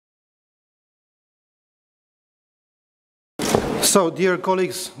So, dear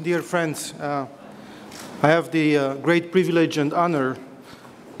colleagues, dear friends, I have the great privilege and honor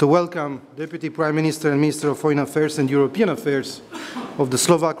to welcome Deputy Prime Minister and Minister of Foreign Affairs and European Affairs of the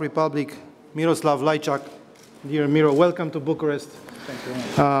Slovak Republic, Miroslav Lajčák. Dear Miro, welcome to Bucharest. Thank you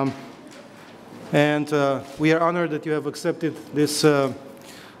very much. We are honored that you have accepted this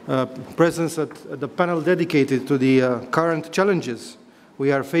presence at the panel dedicated to the current challenges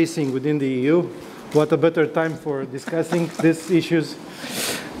we are facing within the EU. What a better time for discussing these issues.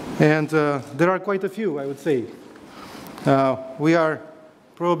 And there are quite a few, I would say. We are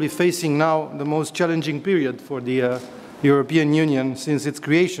probably facing now the most challenging period for the European Union since its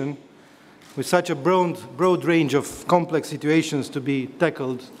creation, with such a broad range of complex situations to be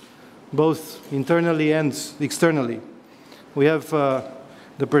tackled, both internally and externally. We have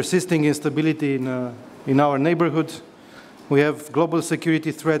the persisting instability in our neighborhood. We have global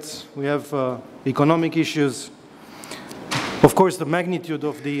security threats. We have economic issues. Of course, the magnitude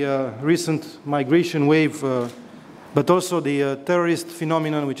of the recent migration wave, but also the terrorist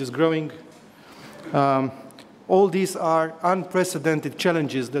phenomenon which is growing. All these are unprecedented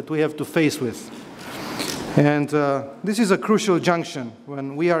challenges that we have to face with. And this is a crucial junction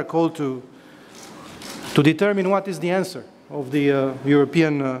when we are called to determine what is the answer of the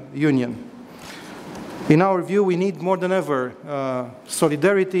European Union. In our view, we need more than ever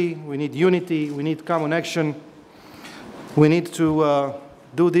solidarity, we need unity, we need common action. We need to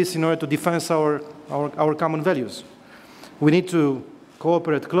do this in order to defend our common values. We need to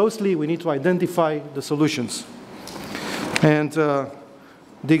cooperate closely, we need to identify the solutions. And the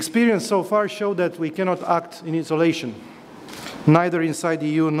experience so far showed that we cannot act in isolation, neither inside the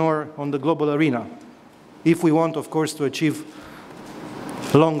EU nor on the global arena, if we want, of course, to achieve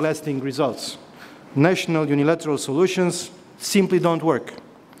long-lasting results. National unilateral solutions simply don't work.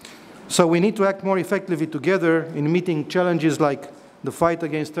 So we need to act more effectively together in meeting challenges like the fight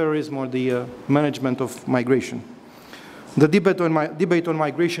against terrorism or the management of migration. The debate on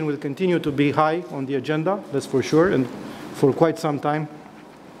migration will continue to be high on the agenda, that's for sure, and for quite some time.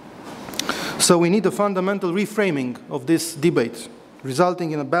 So we need a fundamental reframing of this debate,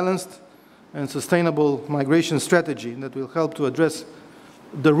 resulting in a balanced and sustainable migration strategy that will help to address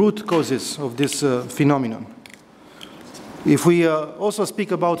the root causes of this phenomenon. If we also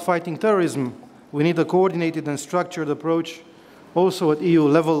speak about fighting terrorism, we need a coordinated and structured approach also at EU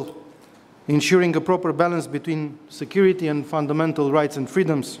level, ensuring a proper balance between security and fundamental rights and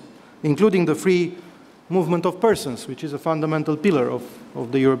freedoms, including the free movement of persons, which is a fundamental pillar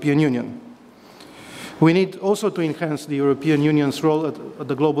of the European Union. We need also to enhance the European Union's role at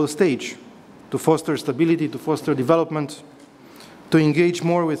the global stage, to foster stability, to foster development, to engage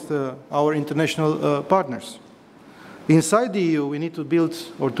more with our international partners. Inside the EU, we need to build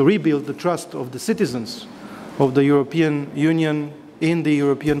or to rebuild the trust of the citizens of the European Union in the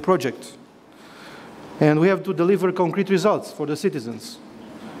European project. And we have to deliver concrete results for the citizens.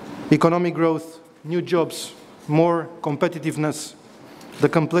 Economic growth, new jobs, more competitiveness, the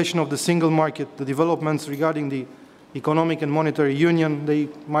completion of the single market, the developments regarding the economic and monetary union, they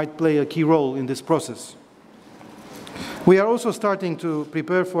might play a key role in this process. We are also starting to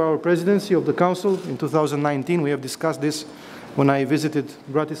prepare for our presidency of the Council in 2019. We have discussed this when I visited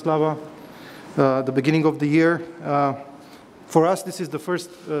Bratislava at the beginning of the year. For us, this is the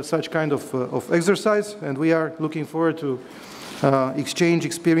first such kind of exercise, and we are looking forward to exchange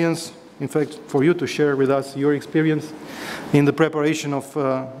experience, in fact, for you to share with us your experience in the preparation of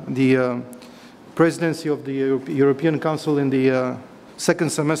the presidency of the European Council in the second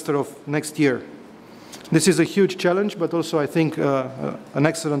semester of next year. This is a huge challenge, but also, I think, an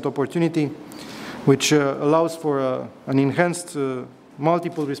excellent opportunity which allows for an enhanced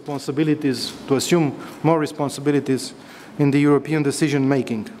multiple responsibilities, to assume more responsibilities in the European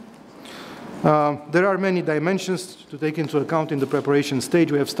decision-making. There are many dimensions to take into account in the preparation stage.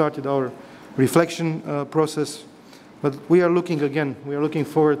 We have started our reflection process, but we are looking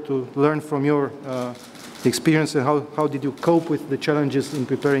forward to learn from your experience and how did you cope with the challenges in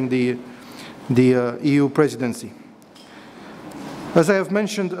preparing the EU presidency. As I have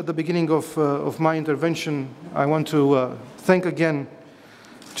mentioned at the beginning of my intervention, I want to thank again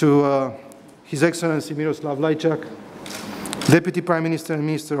to His Excellency Miroslav Lajčák, Deputy Prime Minister and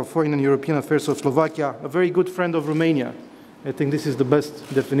Minister of Foreign and European Affairs of Slovakia, a very good friend of Romania. I think this is the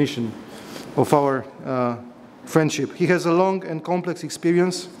best definition of our friendship. He has a long and complex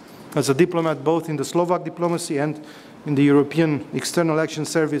experience as a diplomat, both in the Slovak diplomacy and in the European External Action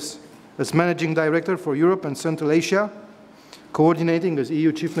Service, as Managing Director for Europe and Central Asia, coordinating as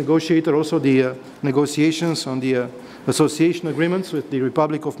EU Chief Negotiator also the negotiations on the association agreements with the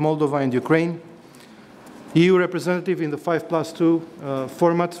Republic of Moldova and Ukraine, EU representative in the 5+2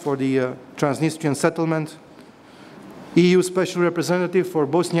 format for the Transnistrian settlement, EU special representative for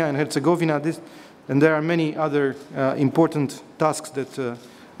Bosnia and Herzegovina, and there are many other important tasks that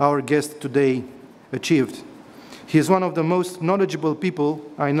our guest today achieved. He is one of the most knowledgeable people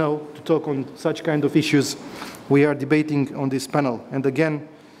I know to talk on such kind of issues we are debating on this panel. And again,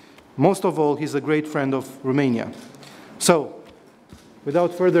 most of all, he's a great friend of Romania. So,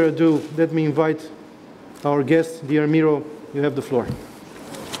 without further ado, let me invite our guest. Dear Miro, you have the floor.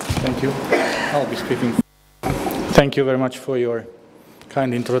 Thank you. I'll be speaking. Thank you very much for your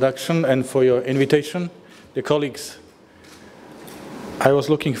kind introduction and for your invitation. Dear colleagues, I was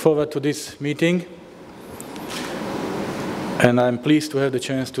looking forward to this meeting, and I'm pleased to have the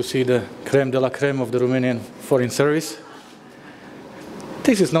chance to see the crème de la crème of the Romanian Foreign Service.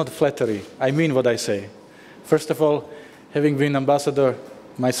 This is not flattery. I mean what I say. First of all, having been ambassador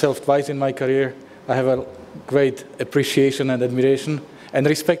myself twice in my career, I have a great appreciation and admiration and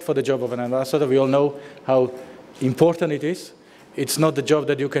respect for the job of an ambassador. We all know how important it is. It's not the job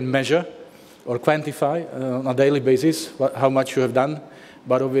that you can measure or quantify on a daily basis, how much you have done,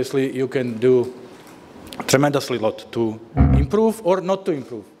 but obviously you can do tremendously lot to improve or not to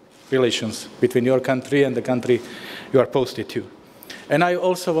improve relations between your country and the country you are posted to. And I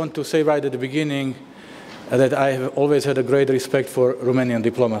also want to say right at the beginning that I have always had a great respect for Romanian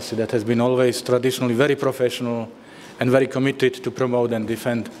diplomacy that has been always traditionally very professional and very committed to promote and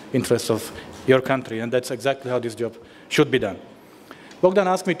defend interests of your country, and that's exactly how this job should be done. Bogdan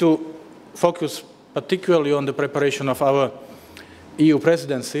asked me to focus particularly on the preparation of our EU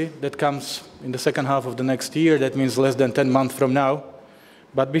presidency that comes in the second half of the next year. That means less than 10 months from now.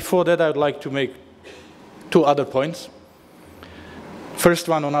 But before that, I would like to make two other points. First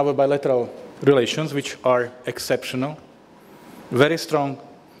one on our bilateral relations, which are exceptional, very strong,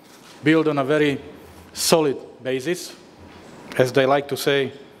 built on a very solid basis. As they like to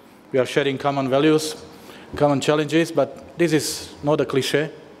say, we are sharing common values, common challenges, but this is not a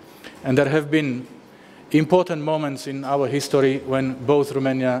cliché. And there have been important moments in our history when both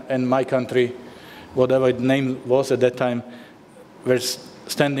Romania and my country, whatever its name was at that time, were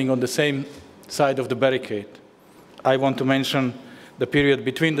standing on the same side of the barricade. I want to mention the period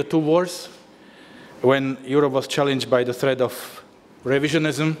between the two wars, when Europe was challenged by the threat of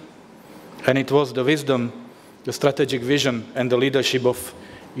revisionism, and it was the wisdom, the strategic vision, and the leadership of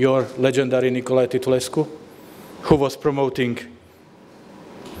your legendary Nicolae Titulescu, who was promoting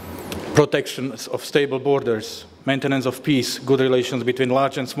protection of stable borders, maintenance of peace, good relations between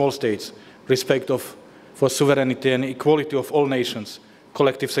large and small states, respect for sovereignty and equality of all nations,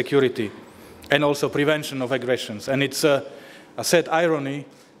 collective security, and also prevention of aggressions. And it's a sad irony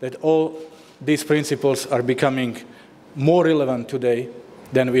that all these principles are becoming more relevant today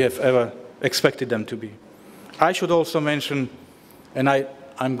than we have ever expected them to be. I should also mention, and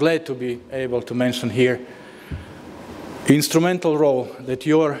I'm glad to be able to mention here, the instrumental role that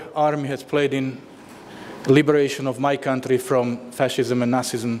your army has played in liberation of my country from fascism and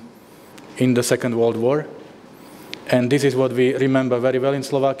Nazism in the Second World War. And this is what we remember very well in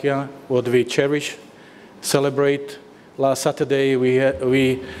Slovakia, what we cherish, celebrate. Last Saturday we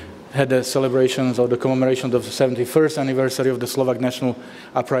had the celebrations or the commemorations of the 71st anniversary of the Slovak National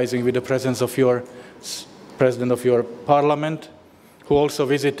Uprising with the presence of your President of your Parliament, who also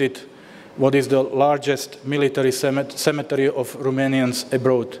visited what is the largest military cemetery of Romanians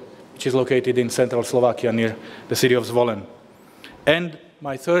abroad, which is located in central Slovakia near the city of Zvolen. And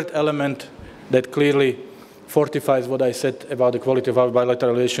my third element that clearly fortifies what I said about the quality of our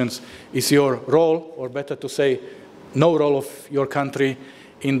bilateral relations is your role, or better to say, no role of your country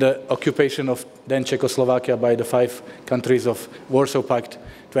in the occupation of then Czechoslovakia by the 5 countries of Warsaw Pact,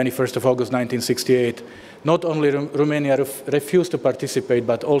 21st of August 1968. Not only Romania refused to participate,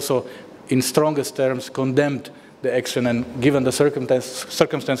 but also in strongest terms condemned the action, and given the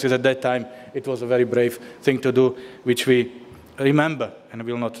circumstances at that time, it was a very brave thing to do, which we remember and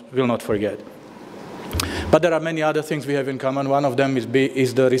will not forget. But there are many other things we have in common. One of them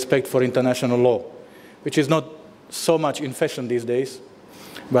is the respect for international law, which is not so much in fashion these days,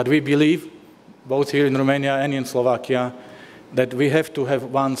 but we believe, both here in Romania and in Slovakia, that we have to have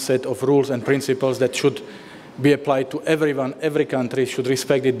one set of rules and principles that should be applied to everyone. Every country should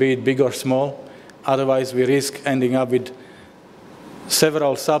respect it, be it big or small. Otherwise, we risk ending up with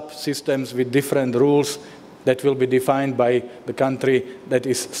several subsystems with different rules that will be defined by the country that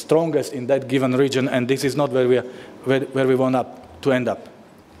is strongest in that given region, and this is not where we want to end up.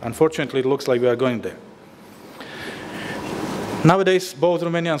 Unfortunately, it looks like we are going there. Nowadays, both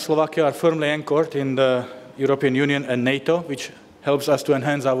Romania and Slovakia are firmly anchored in the European Union and NATO, which helps us to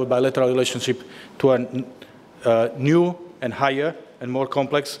enhance our bilateral relationship to a new and higher and more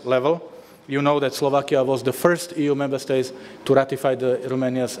complex level. You know that Slovakia was the first EU member state to ratify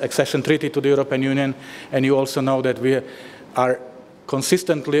Romania's accession treaty to the European Union, and you also know that we are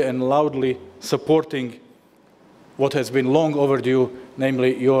consistently and loudly supporting what has been long overdue,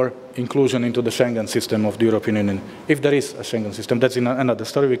 namely your inclusion into the Schengen system of the European Union. If there is a Schengen system, that's another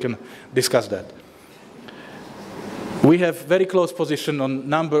story, we can discuss that. We have very close position on a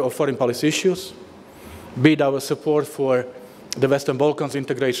number of foreign policy issues, be it our support for the Western Balkans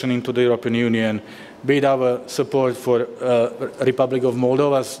integration into the European Union, be it our support for Republic of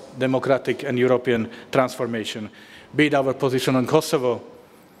Moldova's democratic and European transformation, be it our position on Kosovo,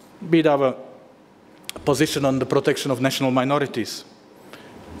 be it our position on the protection of national minorities,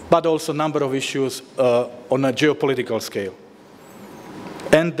 but also a number of issues on a geopolitical scale.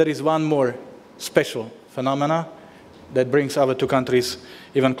 And there is one more special phenomena that brings our two countries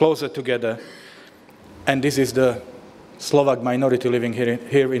even closer together, and this is the Slovak minority living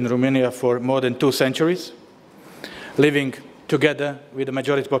here in Romania for more than 2 centuries, living together with the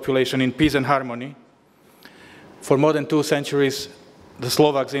majority population in peace and harmony. For more than 2 centuries, the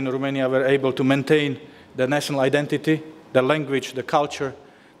Slovaks in Romania were able to maintain their national identity, their language, the culture,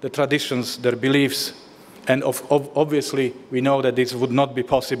 the traditions, their beliefs, and obviously we know that this would not be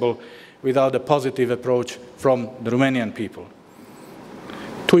possible without a positive approach from the Romanian people.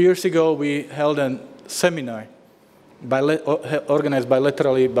 2 years ago, we held a seminar organized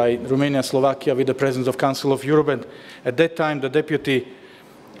bilaterally by Romania and Slovakia with the President of the Council of Europe, and at that time the Deputy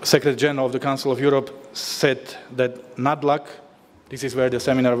Secretary General of the Council of Europe said that NADLAC, this is where the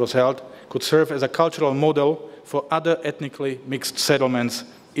seminar was held, could serve as a cultural model for other ethnically mixed settlements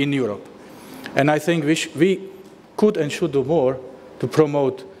in Europe. And I think we could and should do more to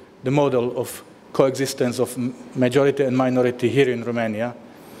promote the model of coexistence of majority and minority here in Romania,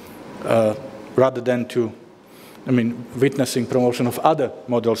 rather than witnessing promotion of other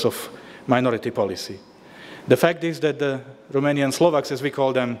models of minority policy. The fact is that the Romanian Slovaks, as we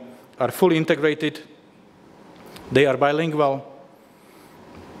call them, are fully integrated, they are bilingual,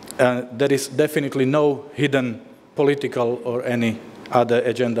 there is definitely no hidden political or any other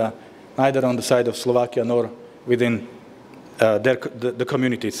agenda, neither on the side of Slovakia nor within the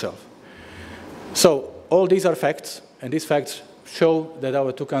community itself. So all these are facts, and these facts show that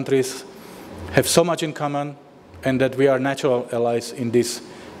our two countries have so much in common and that we are natural allies in this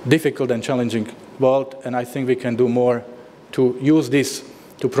difficult and challenging world, and I think we can do more to use this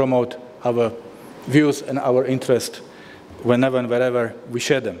to promote our views and our interest whenever and wherever we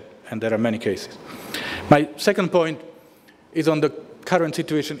share them, and there are many cases. My second point is on the current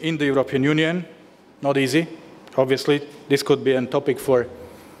situation in the European Union. Not easy, obviously. This could be a topic for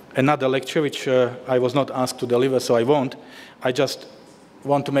another lecture, which I was not asked to deliver, so I won't. I just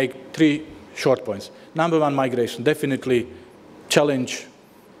want to make 3 short points. Number 1, migration, definitely challenge,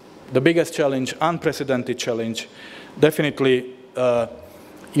 the biggest challenge, unprecedented challenge. Definitely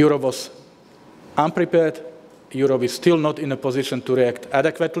Europe was unprepared. Europe is still not in a position to react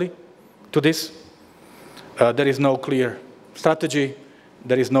adequately to this. There is no clear strategy.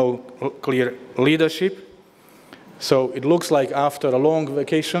 There is no clear leadership. So it looks like after a long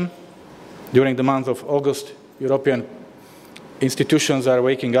vacation, during the month of August, European institutions are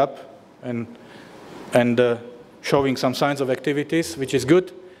waking up and showing some signs of activities, which is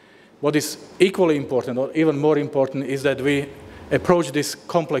good. What is equally important, or even more important, is that we approach this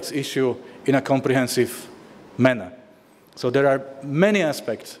complex issue in a comprehensive manner. So there are many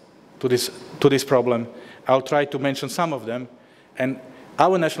aspects to this problem. I'll try to mention some of them. And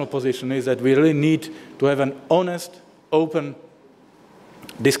our national position is that we really need to have an honest, open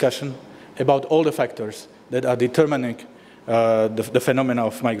discussion about all the factors that are determining the phenomena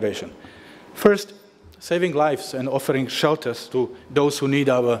of migration. First, saving lives and offering shelters to those who need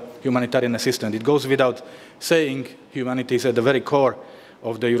our humanitarian assistance. It goes without saying humanity is at the very core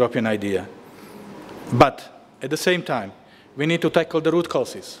of the European idea. But at the same time, we need to tackle the root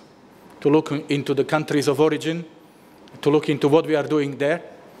causes, to look into the countries of origin, to look into what we are doing there,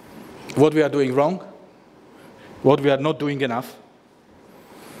 what we are doing wrong, what we are not doing enough.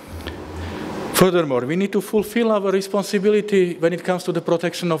 Furthermore, we need to fulfill our responsibility when it comes to the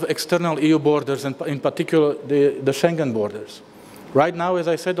protection of external EU borders, and in particular the Schengen borders. Right now, as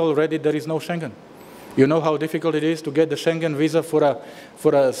I said already, there is no Schengen. You know how difficult it is to get the Schengen visa for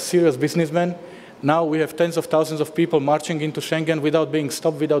a serious businessman. Now we have tens of thousands of people marching into Schengen without being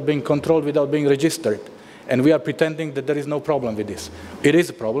stopped, without being controlled, without being registered. And we are pretending that there is no problem with this. It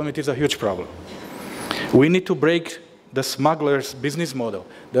is a problem, it is a huge problem. We need to break the smugglers' business model.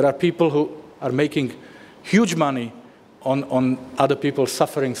 There are people who are making huge money on other people's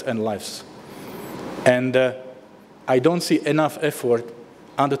sufferings and lives. And I don't see enough effort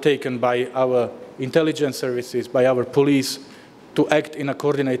undertaken by our intelligence services, by our police, to act in a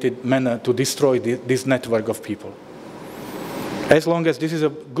coordinated manner to destroy this network of people. As long as this is a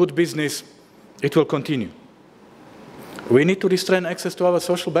good business, it will continue. We need to restrain access to our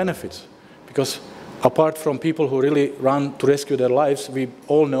social benefits, because apart from people who really run to rescue their lives, we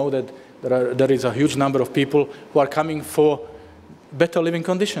all know that there is a huge number of people who are coming for better living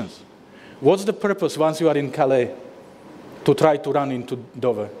conditions. What's the purpose once you are in Calais to try to run into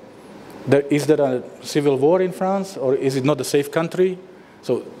Dover? Is there a civil war in France, or is it not a safe country?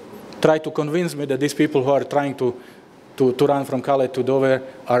 So try to convince me that these people who are trying to run from Calais to Dover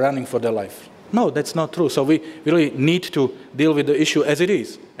are running for their life. No, that's not true. So we really need to deal with the issue as it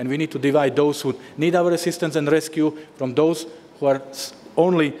is, and we need to divide those who need our assistance and rescue from those who are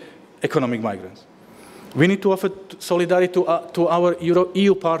only economic migrants. We need to offer solidarity to our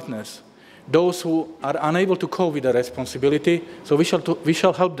EU partners, those who are unable to cope with the responsibility, so we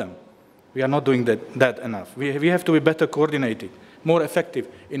shall help them. We are not doing that enough. We have to be better coordinated, more effective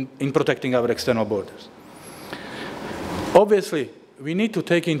in protecting our external borders. Obviously, we need to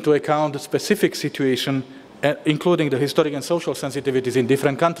take into account the specific situation, including the historic and social sensitivities in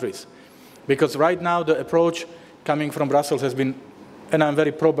different countries. Because right now, the approach coming from Brussels has been, and I'm a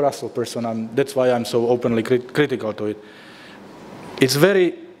very pro-Brussels person, that's why I'm so openly critical to it. It's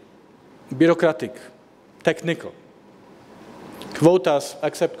very bureaucratic, technical. Quotas,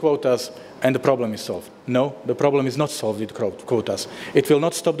 accept quotas, and the problem is solved. No, the problem is not solved with quotas. It will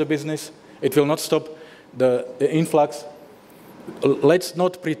not stop the business. It will not stop the influx. Let's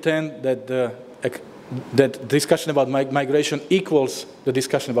not pretend that that discussion about migration equals the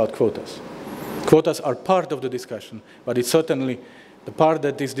discussion about quotas. Quotas are part of the discussion, but it's certainly the part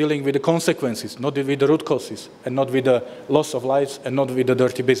that is dealing with the consequences, not with the root causes, and not with the loss of lives, and not with the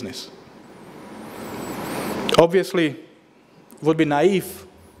dirty business. Obviously, it would be naive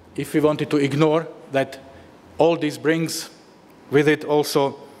if we wanted to ignore that all this brings with it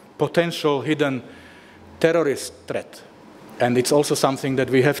also potential hidden terrorist threat. And it's also something that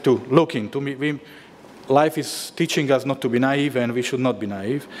we have to look into. Life is teaching us not to be naive, and we should not be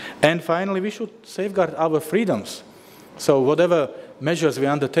naive. And finally, we should safeguard our freedoms. So whatever measures we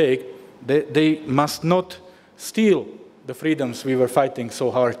undertake, they must not steal the freedoms we were fighting so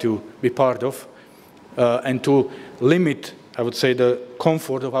hard to be part of, and to limit, I would say, the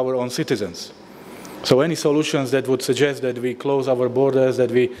comfort of our own citizens. So any solutions that would suggest that we close our borders,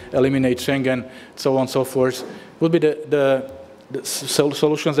 that we eliminate Schengen, so on and so forth, would be the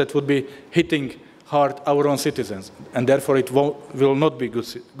solutions that would be hitting hard our own citizens, and therefore it will not be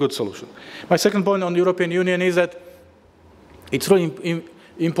good solution. My second point on the European Union is that it's really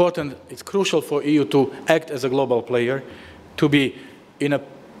important, it's crucial for EU to act as a global player, to be in a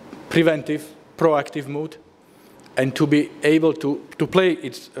preventive, proactive mood, and to be able to play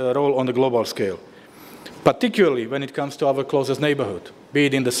its role on the global scale, particularly when it comes to our closest neighborhood, be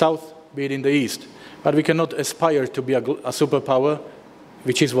it in the south, be it in the east. But we cannot aspire to be a superpower,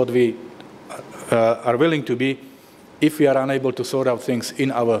 which is what we are willing to be, if we are unable to sort out things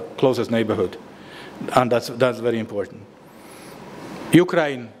in our closest neighborhood. And that's very important.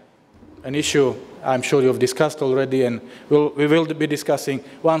 Ukraine, an issue I'm sure you've discussed already, and we will be discussing.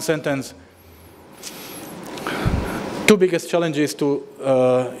 One sentence. Two biggest challenges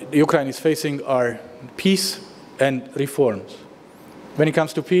Ukraine is facing are peace and reforms. When it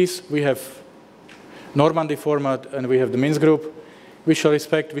comes to peace, we have Normandy format and we have the Minsk group. We shall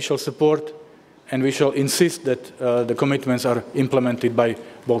respect, we shall support, and we shall insist that the commitments are implemented by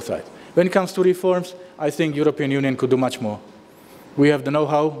both sides. When it comes to reforms, I think the European Union could do much more. We have the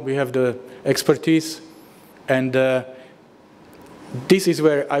know-how, we have the expertise, and this is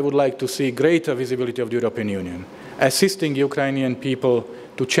where I would like to see greater visibility of the European Union, assisting Ukrainian people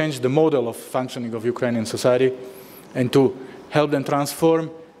to change the model of functioning of Ukrainian society and to help them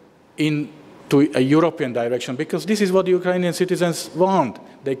transform into a European direction, because this is what the Ukrainian citizens want.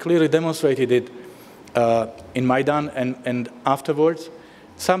 They clearly demonstrated it in Maidan and afterwards.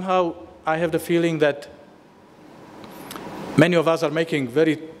 Somehow I have the feeling that many of us are making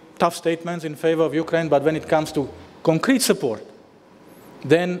very tough statements in favor of Ukraine, but when it comes to concrete support,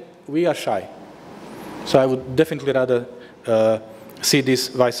 then we are shy. So I would definitely rather see this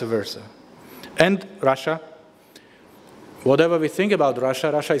vice versa. And Russia, whatever we think about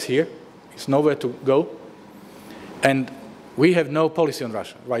Russia, Russia is here. It's nowhere to go. And we have no policy on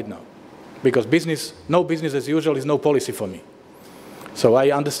Russia right now, because no business as usual is no policy for me. So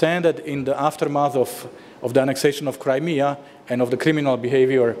I understand that in the aftermath of the annexation of Crimea and of the criminal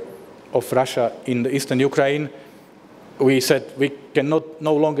behavior of Russia in the eastern Ukraine, we said we cannot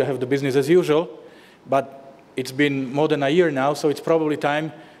no longer have the business as usual, but it's been more than a year now, so it's probably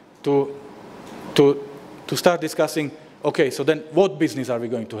time to start discussing, okay, so then what business are we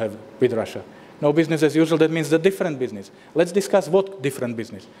going to have with Russia? No business as usual, that means the different business. Let's discuss what different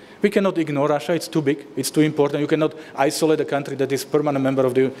business. We cannot ignore Russia, it's too big, it's too important. You cannot isolate a country that is permanent member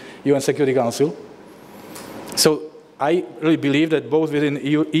of the UN Security Council. So I really believe that both within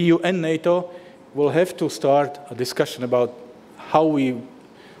EU and NATO will have to start a discussion about how we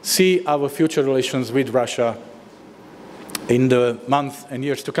see our future relations with Russia in the months and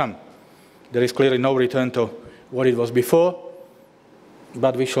years to come. There is clearly no return to what it was before,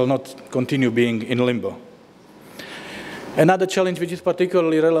 but we shall not continue being in limbo. Another challenge which is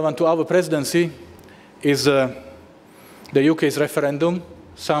particularly relevant to our presidency is the UK's referendum.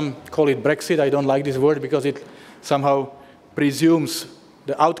 Some call it Brexit. I don't like this word because it somehow presumes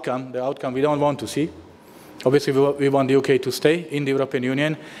the outcome we don't want to see. Obviously, we want the UK to stay in the European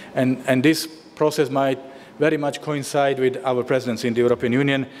Union, and this process might very much coincide with our presidency in the European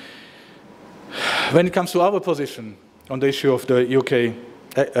Union. When it comes to our position on the issue of the UK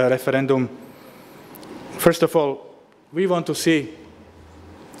referendum, first of all, we want to see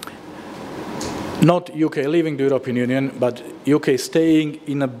not UK leaving the European Union, but UK staying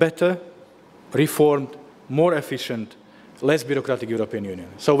in a better, reformed, more efficient, less bureaucratic European Union.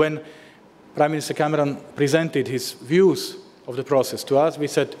 So when Prime Minister Cameron presented his views of the process to us, we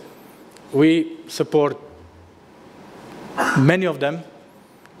said we support many of them.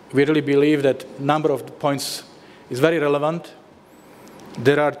 We really believe that a number of the points is very relevant.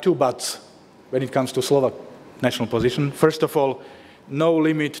 There are two buts when it comes to Slovak national position. First of all, no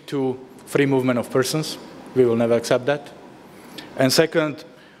limit to free movement of persons. We will never accept that. And second,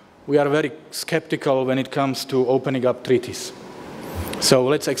 we are very skeptical when it comes to opening up treaties. So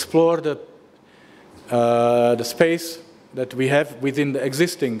let's explore the space that we have within the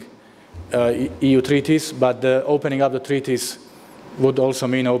existing EU treaties, but opening up the treaties would also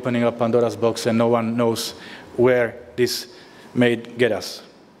mean opening up Pandora's box, and no one knows where this may get us.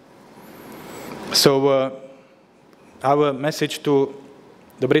 So our message to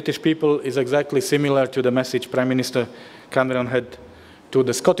the British people is exactly similar to the message Prime Minister Cameron had to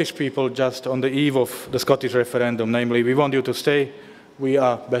the Scottish people just on the eve of the Scottish referendum, namely, we want you to stay, we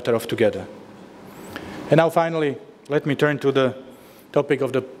are better off together. And now finally, let me turn to the topic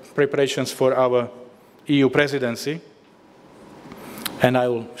of the preparations for our EU presidency. And I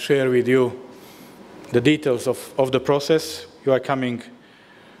will share with you the details of the process. You are coming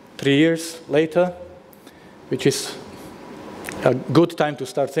 3 years later, which is a good time to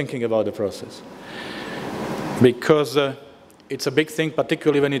start thinking about the process. Because it's a big thing,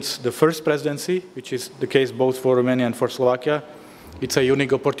 particularly when it's the first presidency, which is the case both for Romania and for Slovakia. It's a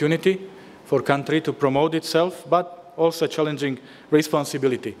unique opportunity for a country to promote itself, but also a challenging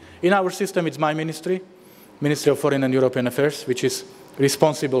responsibility. In our system, it's my ministry, Ministry of Foreign and European Affairs, which is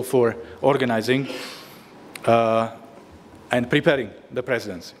responsible for organizing and preparing the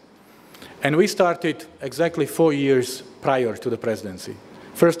presidency. And we started exactly 4 years prior to the presidency,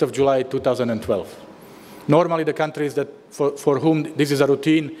 1st of July 2012. Normally the countries that for whom this is a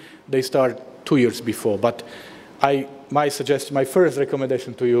routine, they start 2 years before. But my first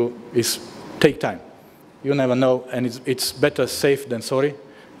recommendation to you is take time. You never know, and it's better safe than sorry.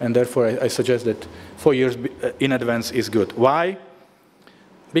 And therefore I suggest that 4 years in advance is good. Why?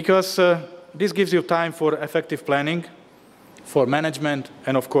 Because this gives you time for effective planning, for management,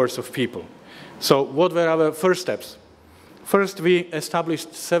 and of course of people. So what were our first steps? First, we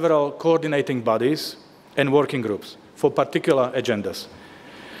established several coordinating bodies and working groups for particular agendas.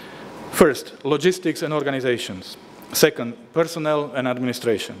 First, logistics and organizations. Second, personnel and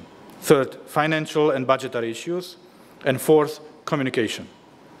administration. Third, financial and budgetary issues. And fourth, communication.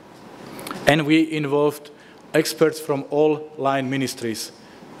 And we involved experts from all line ministries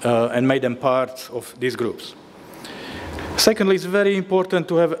and made them part of these groups. Secondly, it's very important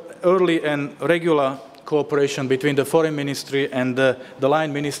to have early and regular cooperation between the foreign ministry and the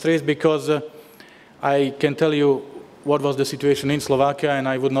line ministries, because I can tell you what was the situation in Slovakia, and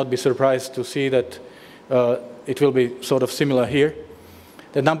I would not be surprised to see that it will be sort of similar here.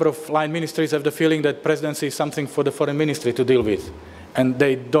 The number of line ministries have the feeling that presidency is something for the foreign ministry to deal with, and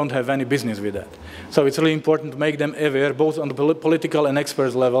they don't have any business with that. So it's really important to make them aware, both on the political and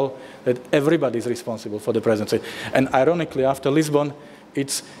experts level, that everybody is responsible for the presidency. And ironically, after Lisbon,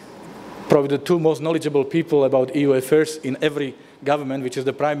 it's probably the two most knowledgeable people about EU affairs in every government, which is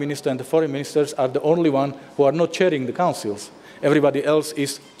the Prime Minister and the foreign ministers, are the only ones who are not chairing the councils. Everybody else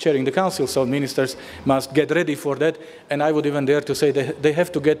is chairing the council, so ministers must get ready for that. And I would even dare to say they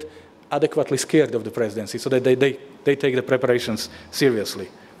have to get adequately scared of the presidency, so that they take the preparations seriously.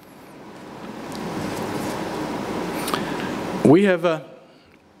 We have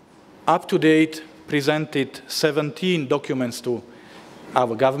up-to-date presented 17 documents to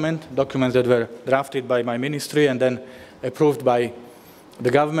our government, documents that were drafted by my ministry and then approved by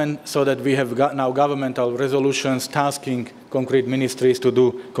the government, so that we have got now governmental resolutions tasking concrete ministries to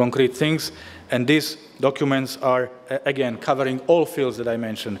do concrete things. And these documents are, again, covering all fields that I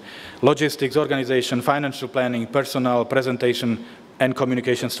mentioned: logistics, organization, financial planning, personnel, presentation, and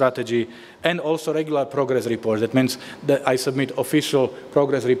communication strategy, and also regular progress reports. That means that I submit official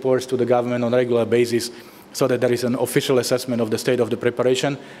progress reports to the government on a regular basis, so that there is an official assessment of the state of the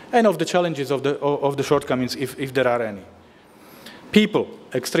preparation and of the challenges of the shortcomings, if there are any. People,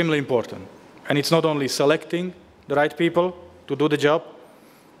 extremely important. And it's not only selecting the right people to do the job,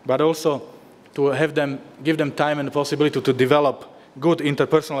 but also to have them, give them time and the possibility to develop good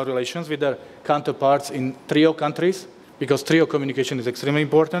interpersonal relations with their counterparts in trio countries, because trio communication is extremely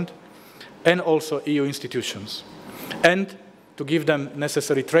important, and also EU institutions. And to give them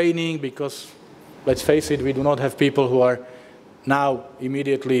necessary training, because, let's face it, we do not have people who are now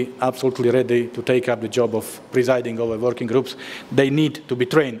immediately absolutely ready to take up the job of presiding over working groups. They need to be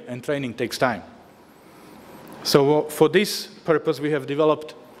trained, and training takes time. So for this purpose, we have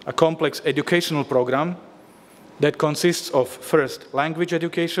developed a complex educational program that consists of, first, language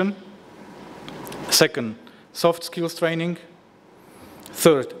education, second, soft skills training,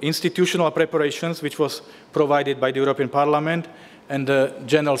 third, institutional preparations, which was provided by the European Parliament and the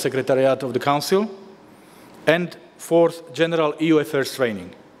General Secretariat of the Council, and fourth, general EU affairs training.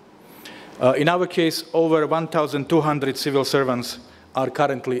 In our case, over 1,200 civil servants are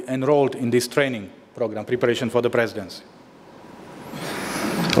currently enrolled in this training program, preparation for the presidency.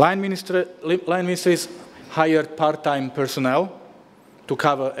 Line ministries hired part-time personnel to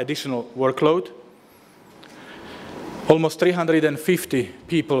cover additional workload. Almost 350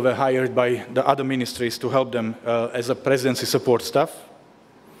 people were hired by the other ministries to help them as a presidency support staff.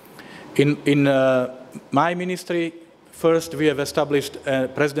 In my ministry, first we have established a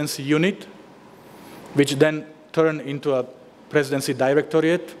presidency unit, which then turned into a presidency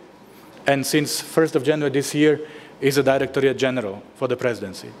directorate, and since 1st of January this year is a Directorate General for the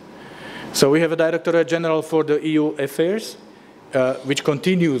presidency. So we have a Directorate General for the EU affairs, which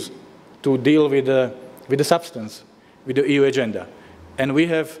continues to deal with the substance, with the EU agenda. And we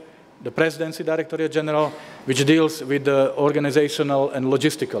have the Presidency Directorate General, which deals with the organizational and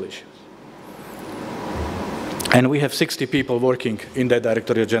logistical issues. And we have 60 people working in that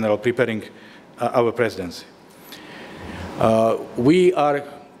Directorate General preparing our presidency. We are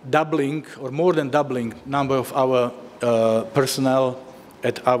doubling, or more than doubling, number of our personnel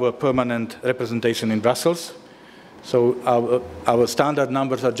at our permanent representation in Brussels. So our standard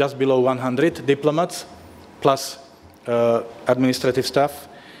numbers are just below 100 diplomats, plus administrative staff.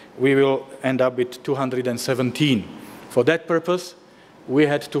 We will end up with 217. For that purpose, we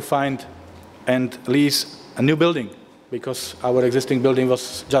had to find and lease a new building, because our existing building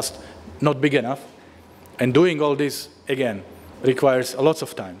was just not big enough. And doing all this, again, requires a lot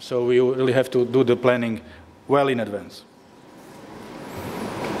of time. So we really have to do the planning well in advance.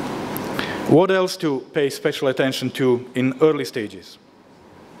 What else to pay special attention to in early stages?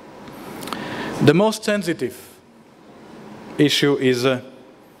 The most sensitive issue is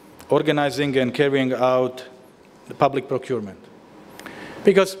organizing and carrying out the public procurement,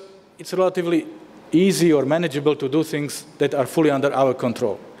 because it's relatively easy or manageable to do things that are fully under our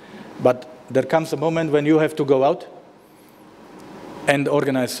control. But there comes a moment when you have to go out and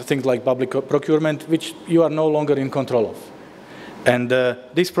organize things like public procurement, which you are no longer in control of. And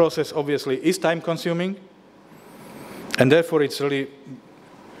this process obviously is time-consuming, and therefore it's really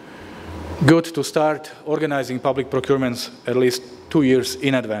good to start organizing public procurements at least 2 years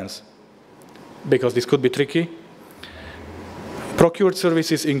in advance, because this could be tricky. Procured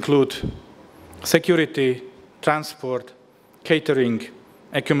services include security, transport, catering,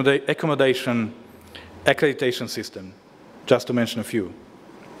 accommodation, accreditation system, just to mention a few.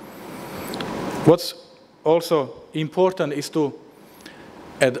 What's also important is to,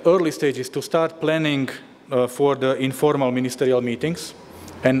 at early stages, to start planning for the informal ministerial meetings.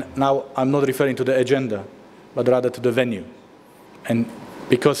 And now I'm not referring to the agenda, but rather to the venue. And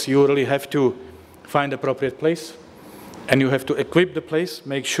because you really have to find the appropriate place, and you have to equip the place,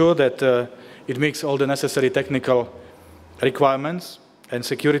 make sure that it meets all the necessary technical requirements and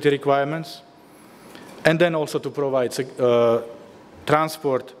security requirements, and then also to provide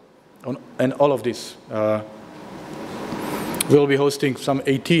transport and all of this We'll be hosting some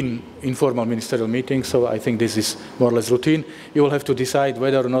 18 informal ministerial meetings, so I think this is more or less routine. You will have to decide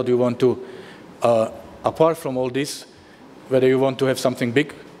whether or not you want to, apart from all this, whether you want to have something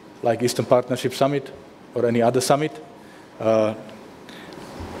big, like Eastern Partnership Summit or any other summit.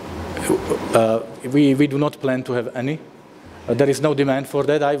 We do not plan to have any. There is no demand for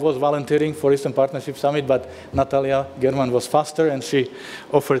that. I was volunteering for Eastern Partnership Summit, but Natalia German was faster, and she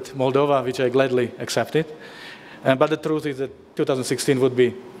offered Moldova, which I gladly accepted. But the truth is that 2016 would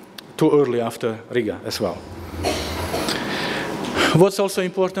be too early after Riga as well. What's also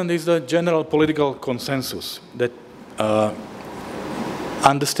important is the general political consensus, that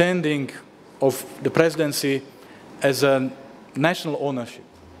understanding of the presidency as a national ownership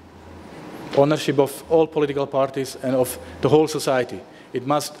of all political parties and of the whole society. It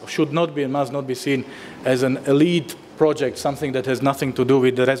should not be and must not be seen as an elite project, something that has nothing to do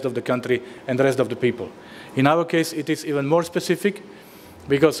with the rest of the country and the rest of the people. In our case, it is even more specific,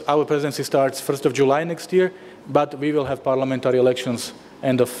 because our presidency starts 1st of July next year, but we will have parliamentary elections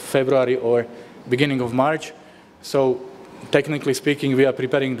end of February or beginning of March. So technically speaking, we are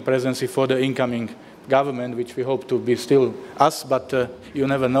preparing the presidency for the incoming government, which we hope to be still us, but you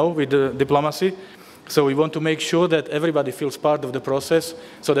never know with the diplomacy. So we want to make sure that everybody feels part of the process,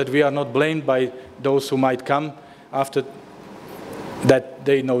 so that we are not blamed by those who might come after that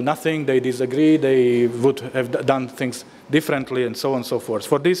they know nothing, they disagree, they would have done things differently, and so on and so forth.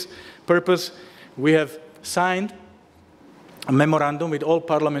 For this purpose, we have signed a memorandum with all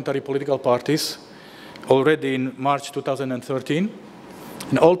parliamentary political parties already in March 2013,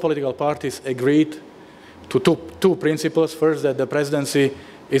 and all political parties agreed to two principles. First, that the presidency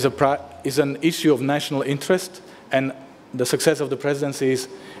is an issue of national interest, and the success of the presidency is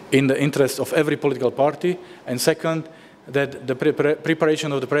in the interest of every political party. And second, that the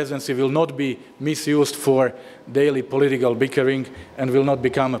preparation of the presidency will not be misused for daily political bickering and will not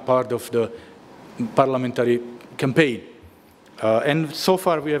become a part of the parliamentary campaign. And so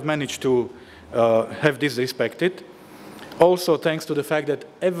far we have managed to have this respected. Also, thanks to the fact that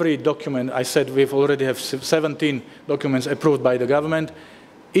every document, I said we already have 17 documents approved by the government,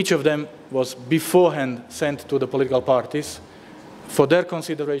 each of them was beforehand sent to the political parties for their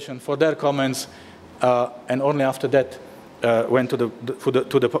consideration, for their comments, and only after that went to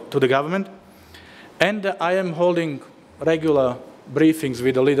the government. And I am holding regular briefings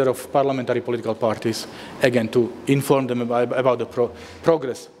with the leader of parliamentary political parties, again to inform them about the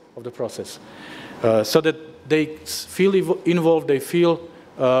progress of the process, so that they feel involved, they feel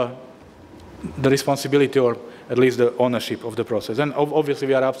the responsibility, or at least the ownership of the process. And obviously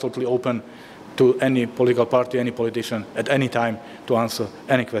we are absolutely open to any political party, any politician at any time to answer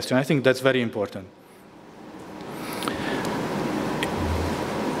any question. I think that's very important.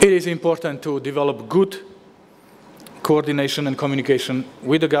 It is important to develop good coordination and communication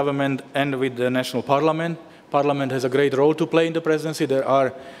with the government and with the national parliament. Parliament has a great role to play in the presidency. There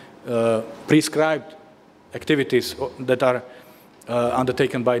are prescribed activities that are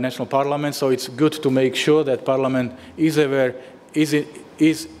undertaken by national parliaments, so it's good to make sure that Parliament is aware,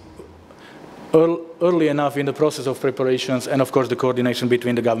 is early enough in the process of preparations, and of course the coordination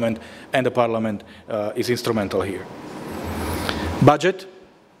between the government and the Parliament is instrumental here. Budget.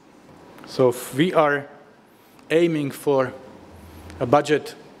 So we are aiming for a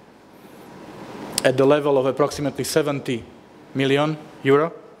budget at the level of approximately 70 million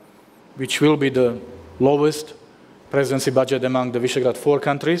euro, which will be the lowest presidency budget among the Visegrad 4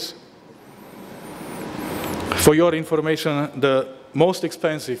 countries. For your information, the most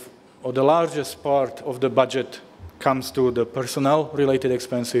expensive or the largest part of the budget comes to the personnel-related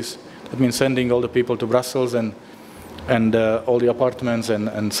expenses. That means sending all the people to Brussels and all the apartments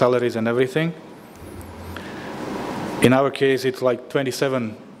and salaries and everything. In our case, it's like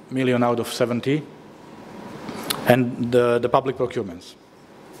 27 million out of 70. And the public procurements.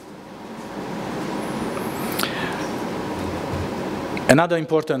 Another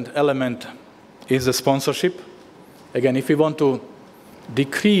important element is the sponsorship. Again, if we want to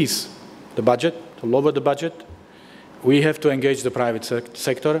decrease the budget, to lower the budget, we have to engage the private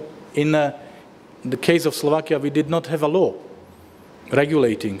sector. In the case of Slovakia, we did not have a law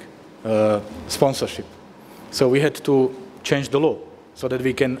regulating sponsorship. So we had to change the law so that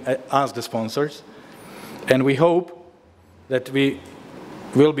we can ask the sponsors. And we hope that we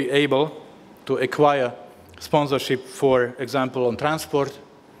will be able to acquire sponsorship, for example, on transport,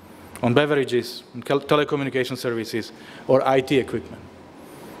 on beverages, on telecommunication services, or IT equipment.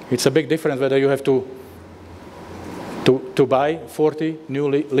 It's a big difference whether you have to buy 40 new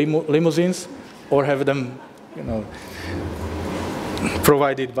limousines or have them,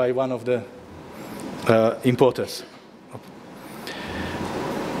 provided by one of the importers.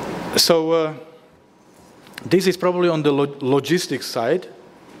 So this is probably on the logistics side.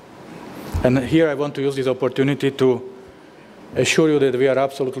 And here I want to use this opportunity to assure you that we are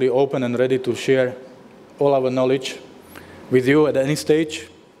absolutely open and ready to share all our knowledge with you at any stage,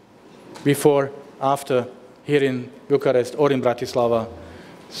 before, after, here in Bucharest or in Bratislava.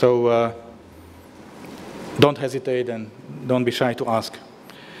 So don't hesitate and don't be shy to ask.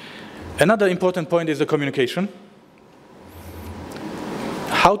 Another important point is the communication.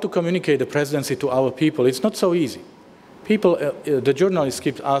 How to communicate the presidency to our people, it's not so easy. People, the journalists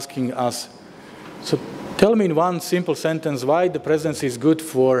keep asking us, so tell me in one simple sentence why the presidency is good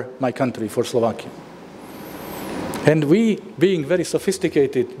for my country, for Slovakia. And we, being very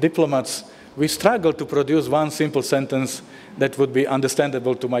sophisticated diplomats, we struggle to produce one simple sentence that would be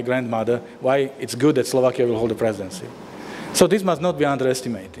understandable to my grandmother, why it's good that Slovakia will hold the presidency. So this must not be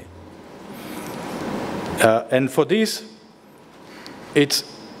underestimated. And for this, it's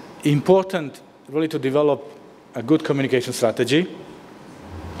important really to develop a good communication strategy.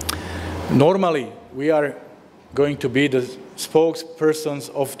 Normally, we are going to be the spokespersons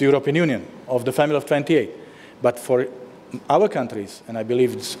of the European Union, of the family of 28. But for our countries, and I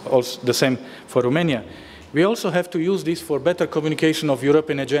believe it's also the same for Romania, we also have to use this for better communication of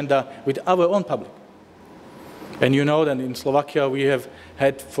European agenda with our own public. And you know that in Slovakia we have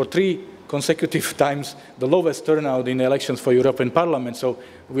had for 3 consecutive times the lowest turnout in the elections for European Parliament. So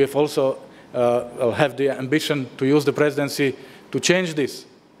we have also have the ambition to use the presidency to change this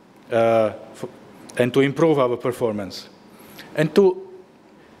and to improve our performance and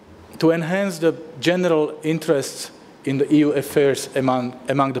to enhance the general interests in the EU affairs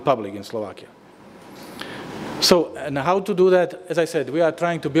among the public in Slovakia. So, and how to do that? As I said, we are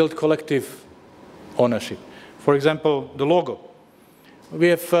trying to build collective ownership. For example, the logo. We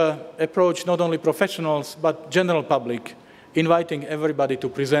have approached not only professionals, but general public, inviting everybody to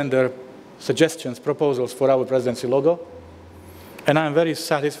present their suggestions, proposals for our presidency logo. And I'm very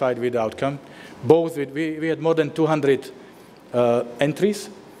satisfied with the outcome. Both we had more than 200 entries,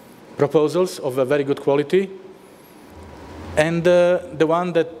 proposals of a very good quality. And the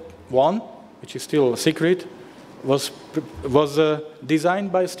one that won, which is still a secret, was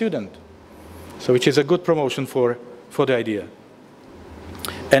designed by a student. So which is a good promotion for the idea.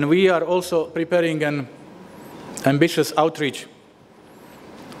 And we are also preparing an ambitious outreach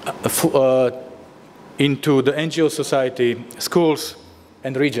into the NGO society, schools,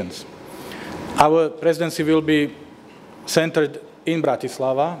 and regions. Our presidency will be centered in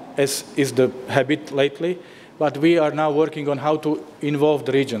Bratislava, as is the habit lately, but we are now working on how to involve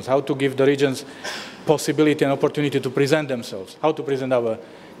the regions, how to give the regions possibility and opportunity to present themselves, how to present our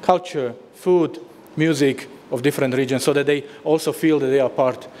culture, food, music of different regions, so that they also feel that they are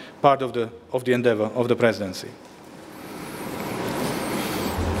part of the endeavor of the presidency.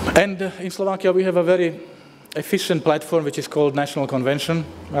 And in Slovakia we have a very efficient platform which is called National Convention.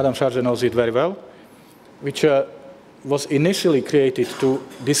 Madam Sharjah knows it very well, which was initially created to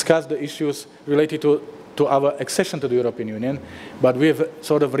discuss the issues related to our accession to the European Union, but we have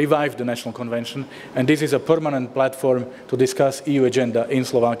sort of revived the National Convention, and this is a permanent platform to discuss EU agenda in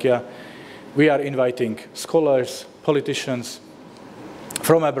Slovakia. We are inviting scholars, politicians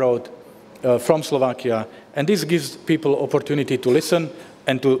from abroad, from Slovakia, and this gives people opportunity to listen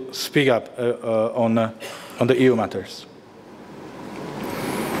and to speak up on the EU matters.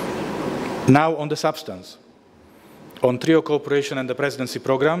 Now on the substance, on trio cooperation and the presidency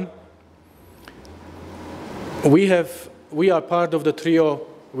program, we are part of the trio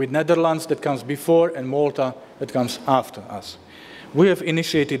with Netherlands that comes before and Malta that comes after us. We have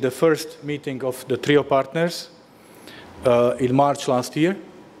initiated the first meeting of the trio partners in March last year,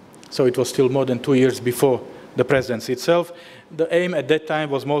 so it was still more than 2 years before the presidency itself. The aim at that time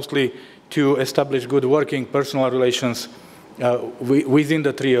was mostly to establish good working personal relations within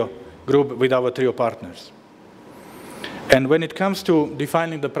the trio group with our trio partners. And when it comes to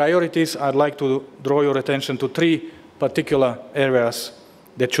defining the priorities, I'd like to draw your attention to 3 particular areas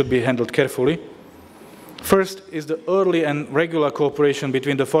that should be handled carefully. First is the early and regular cooperation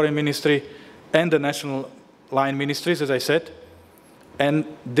between the foreign ministry and the national line ministries, as I said, and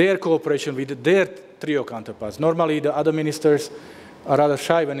their cooperation with their trio counterparts. Normally, the other ministers are rather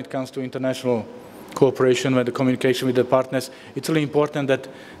shy when it comes to international cooperation, with the communication with the partners. It's really important that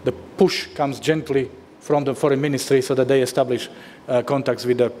the push comes gently from the foreign ministry so that they establish contacts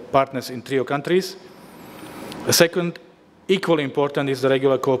with the partners in trio countries. The second, equally important, is the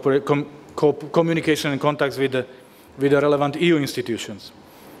regular communication and contacts with the relevant EU institutions,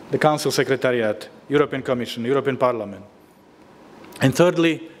 the Council Secretariat, European Commission, European Parliament. And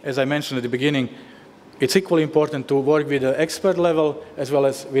thirdly, as I mentioned at the beginning, it's equally important to work with the expert level as well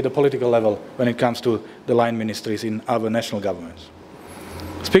as with the political level when it comes to the line ministries in our national governments.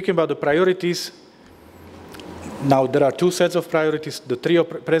 Speaking about the priorities, now there are two sets of priorities, the trio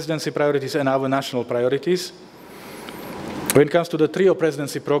presidency priorities and our national priorities. When it comes to the trio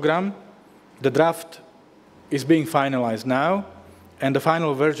presidency program, the draft is being finalized now, and the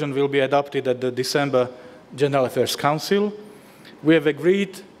final version will be adopted at the December General Affairs Council. We have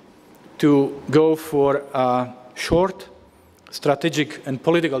agreed to go for a short, strategic and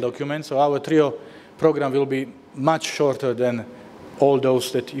political document, so our trio program will be much shorter than all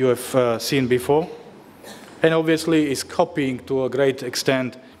those that you have seen before, and obviously is copying to a great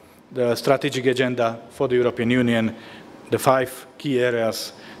extent the strategic agenda for the European Union, the 5 key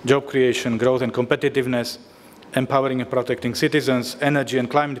areas: job creation, growth and competitiveness, empowering and protecting citizens, energy and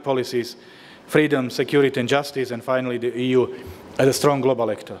climate policies, freedom, security and justice, and finally the EU as a strong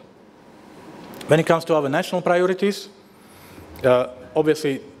global actor. When it comes to our national priorities,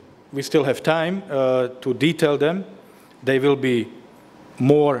 obviously we still have time to detail them. They will be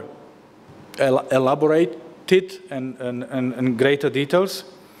more elaborated and greater details.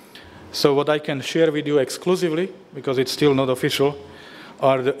 So what I can share with you exclusively, because it's still not official,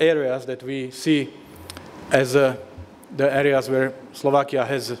 are the areas that we see as the areas where Slovakia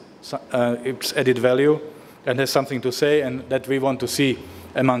has its added value and has something to say, and that we want to see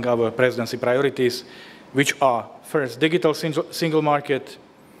among our presidency priorities, which are: first, digital single market;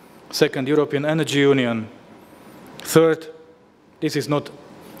 second, European Energy Union; third, this is not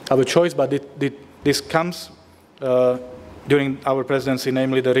our choice, but this comes during our presidency,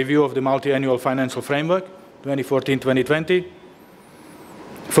 namely the review of the multi-annual financial framework, 2014-2020.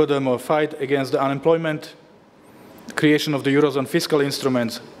 Furthermore, fight against the unemployment, creation of the Eurozone fiscal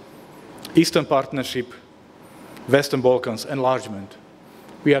instruments, Eastern Partnership, Western Balkans, enlargement.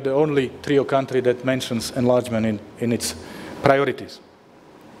 We are the only trio country that mentions enlargement in its priorities.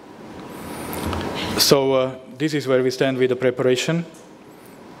 So this is where we stand with the preparation.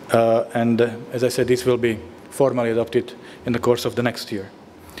 And as I said, this will be formally adopted in the course of the next year.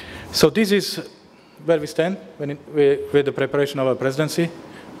 So this is where we stand with the preparation of our presidency.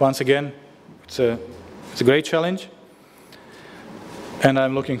 Once again, it's a great challenge. And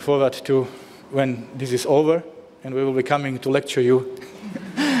I'm looking forward to when this is over and we will be coming to lecture you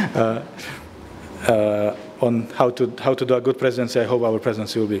on how to do a good presidency. I hope our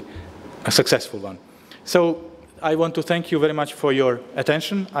presidency will be a successful one. So I want to thank you very much for your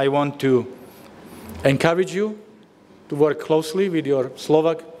attention. I want to encourage you to work closely with your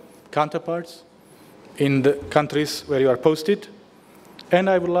Slovak counterparts in the countries where you are posted. And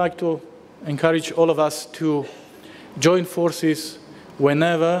I would like to encourage all of us to join forces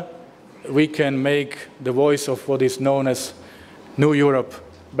whenever we can make the voice of what is known as New Europe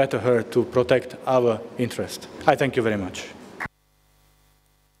better heard to protect our interest. I thank you very much.